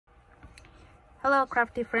Hello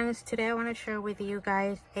crafty friends, today I want to share with you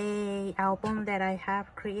guys a album that I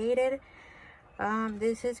have created.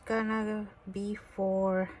 This is gonna be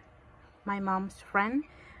for my mom's friend.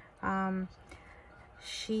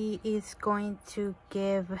 She is going to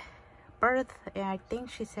give birth, I think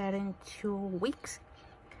she said in 2 weeks,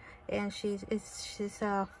 and she's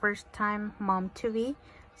a first time mom to be.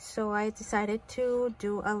 So I decided to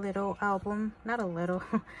do a little album, not a little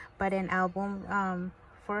but an album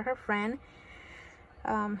for her friend.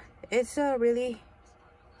 It's a really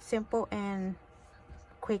simple and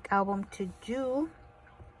quick album to do.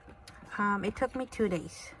 It took me 2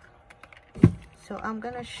 days. So I'm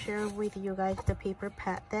gonna share with you guys the paper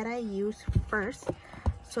pad that I use first.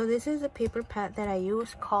 So this is a paper pad that I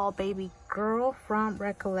use called Baby Girl from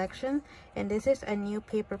Recollection, and this is a new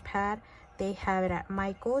paper pad. They have it at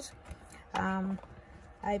Michael's.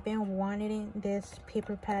 I've been wanting this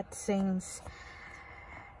paper pad since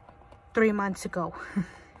 3 months ago.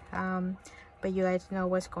 But you guys know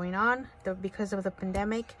what's going on because of the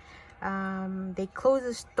pandemic. They closed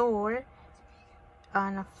the store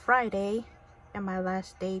on a Friday, and my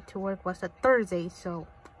last day to work was a Thursday, so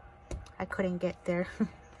I couldn't get there.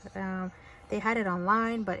 They had it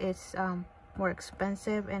online, but it's more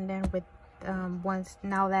expensive. And then with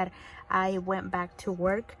now that I went back to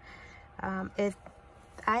work, I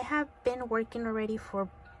have been working already for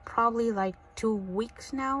probably like 2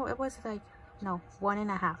 weeks now. It was like, no,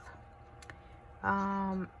 1.5.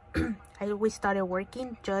 We started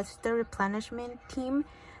working, just the replenishment team.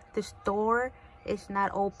 The store is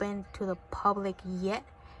not open to the public yet.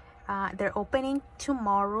 They're opening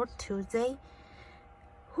tomorrow, Tuesday.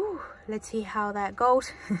 Whew, let's see how that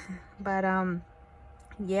goes. But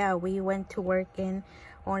yeah, we went to work in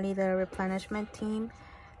only the replenishment team,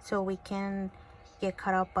 so we can get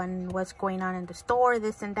caught up on what's going on in the store,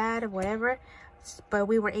 this and that, whatever. But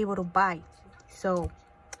we were able to buy. So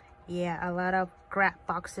yeah, a lot of grab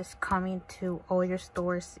boxes coming to all your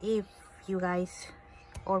stores. If you guys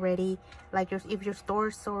already if your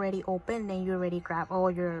store's already open, then you already grab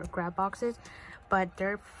all your grab boxes. But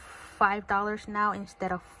they're $5 now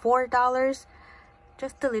instead of $4.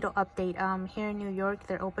 Just a little update. Here in New York,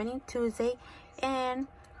 they're opening Tuesday, and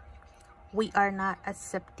we are not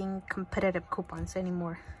accepting competitive coupons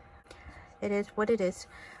anymore. It is what it is.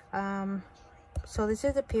 So this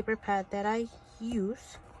is the paper pad that I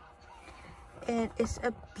use, and it's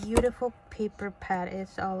a beautiful paper pad.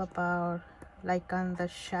 It's all about like on the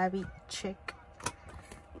shabby chic.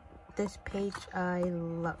 This page I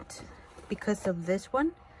loved. Because of this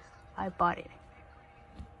one, I bought it.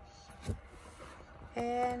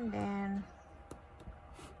 And then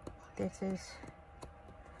this is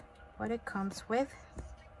what it comes with.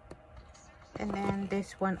 And then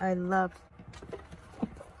this one I love.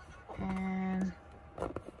 And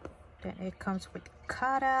then it comes with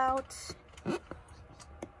cutouts.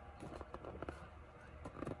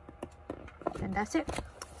 And that's it.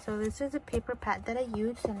 So this is a paper pad that I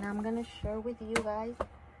use, and I'm gonna share with you guys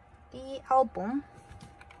the album.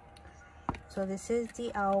 So this is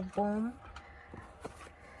the album.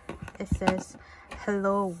 It says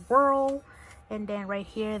hello world, and then right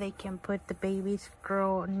here they can put the baby's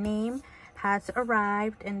girl name has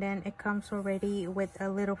arrived, and then it comes already with a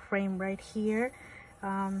little frame right here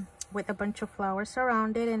with a bunch of flowers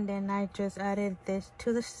around it. And then I just added this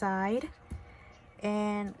to the side,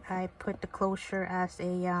 and I put the closure as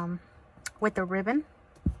a with a ribbon.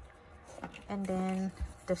 And then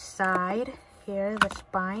the side here, the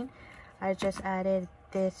spine, I just added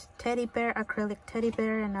this teddy bear, acrylic teddy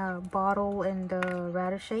bear, in a bottle in the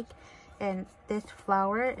Radish Shake, and this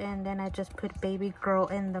flower. And then I just put baby girl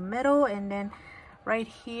in the middle. And then right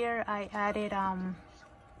here I added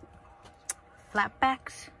flat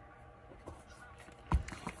backs.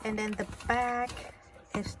 And then the back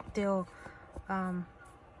is still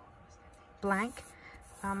blank.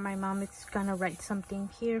 My mom is gonna write something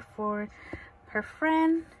here for her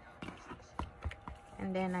friend.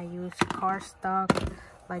 And then I use cardstock,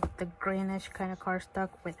 like the greenish kind of cardstock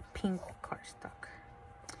with pink cardstock.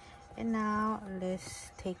 And now let's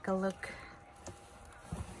take a look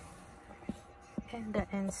at the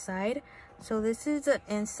inside. So this is the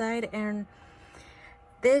inside, and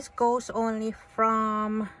this goes only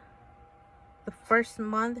from the first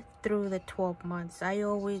month through the 12 months. I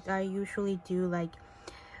usually do like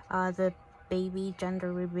the baby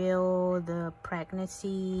gender reveal, the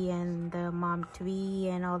pregnancy, and the mom to be,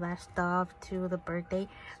 and all that stuff to the birthday.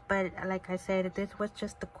 But like I said, this was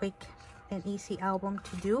just a quick and easy album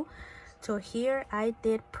to do. So here I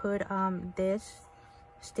did put this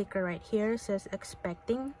sticker right here. It says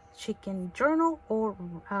expecting. She can journal or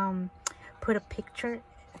put a picture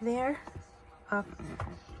there of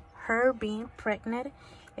her being pregnant.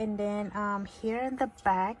 And then here in the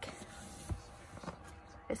back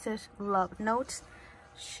it says love notes.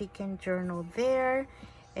 She can journal there.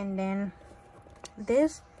 And then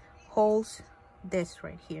this holds this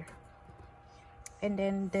right here. And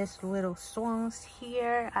then this little swans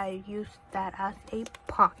here, I use that as a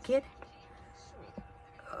pocket.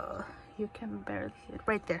 You can barely see it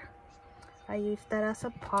right there. I use that as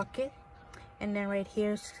a pocket. And then right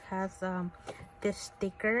here has this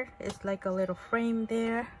sticker. It's like a little frame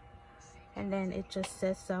there. And then it just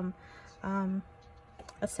says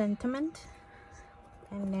a sentiment.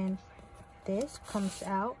 And then this comes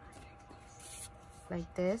out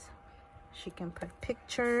like this. She can put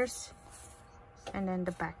pictures. And then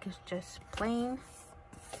the back is just plain.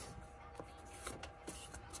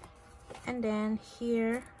 And then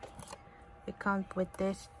here it comes with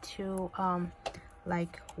this two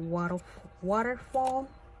like waterfall,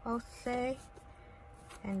 I'll say.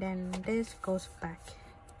 And then this goes back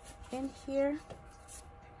in here.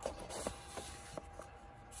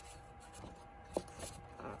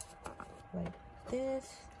 Like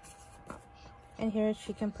this. And here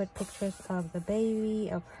she can put pictures of the baby,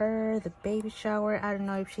 of her, the baby shower. I don't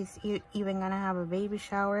know if she's even gonna have a baby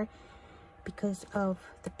shower because of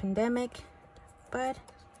the pandemic, but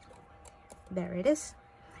there it is.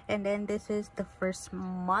 And then this is the first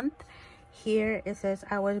month. Here it says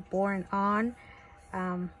I was born on,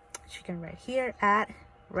 she can write here at,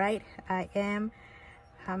 right, I am,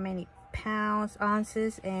 how many pounds,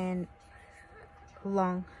 ounces, and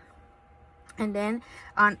long. And then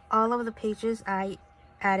on all of the pages I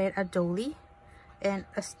added a dolly and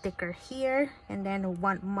a sticker here. And then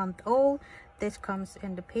 1 month old, this comes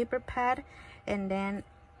in the paper pad. And then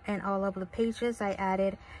in all of the pages I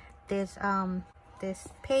added this this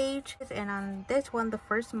page. And on this one, the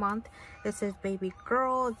first month, it says baby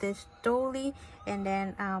girl, this dolly, and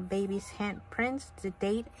then baby's handprints, the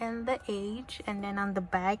date and the age. And then on the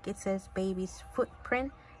back it says baby's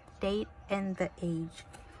footprint, date, and the age.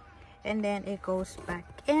 And then it goes back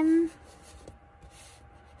in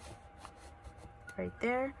right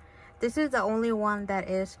there. This is the only one that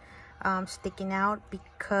is sticking out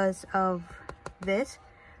because of this,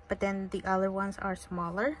 but then the other ones are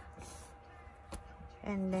smaller.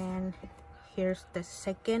 And then here's the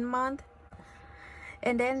second month.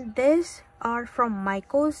 And then these are from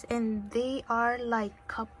Michaels, and they are like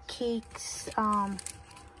cupcakes. I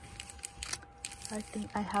think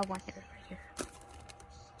I have one here, right here.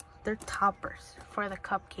 They're toppers for the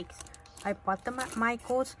cupcakes. I bought them at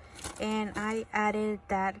Michaels, and I added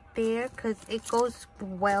that there because it goes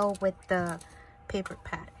well with the paper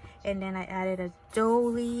pad. And then I added a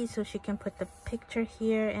dolly so she can put the picture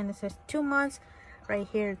here, and it says 2 months. Right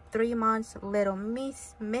here, 3 months, little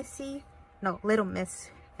miss.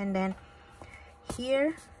 And then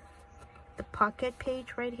here, the pocket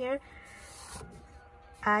page right here,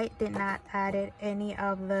 I did not add any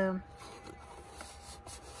of the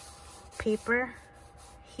paper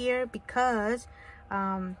here because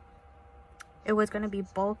it was going to be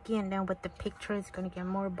bulky, and then with the picture it's going to get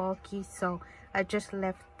more bulky. So I just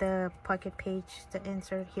left the pocket page, the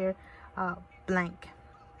insert here, blank.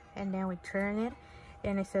 And then we turn it,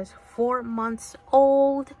 and it says 4 months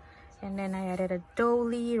old. And then I added a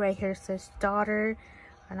dolly. Right here says daughter,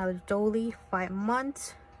 another dolly, 5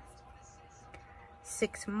 months,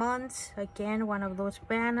 6 months, again one of those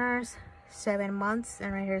banners, 7 months.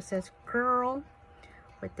 And right here says girl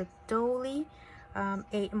with the dolly,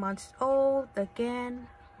 8 months old, again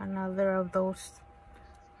another of those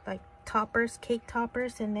like toppers, cake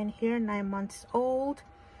toppers. And then here, 9 months old.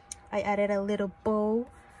 I added a little bow,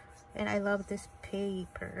 and I love this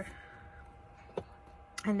paper.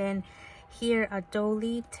 And then here, a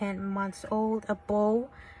dolly, 10 months old, a bow,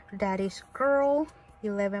 that is girl,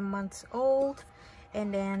 11 months old.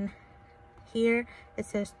 And then here it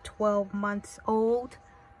says 12 months old,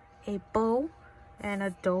 a bow and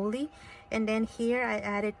a dolly. And then here I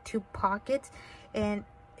added 2 pockets, and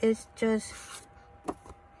it's just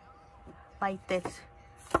like this,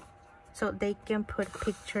 so they can put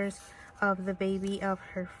pictures of the baby, of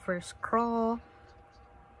her first crawl,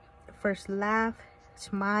 first laugh,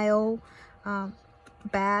 smile,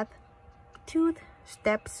 bath, tooth,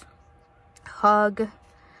 steps, hug,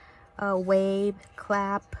 wave,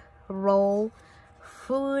 clap, roll,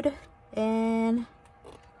 food, and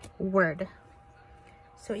word.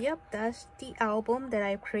 So yep, that's the album that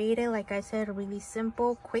I created. Like I said, really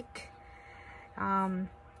simple, quick. And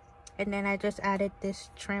then I just added this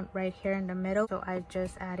trim right here in the middle, so I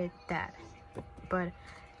just added that. But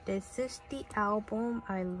this is the album.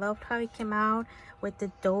 I loved how it came out with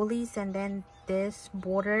the dollies and then this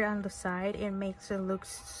border on the side. It makes it look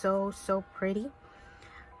so pretty.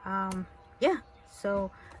 Yeah,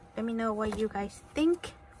 so let me know what you guys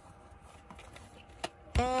think,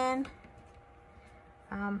 and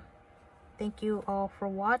thank you all for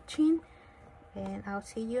watching, and I'll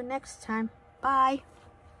see you next time. Bye.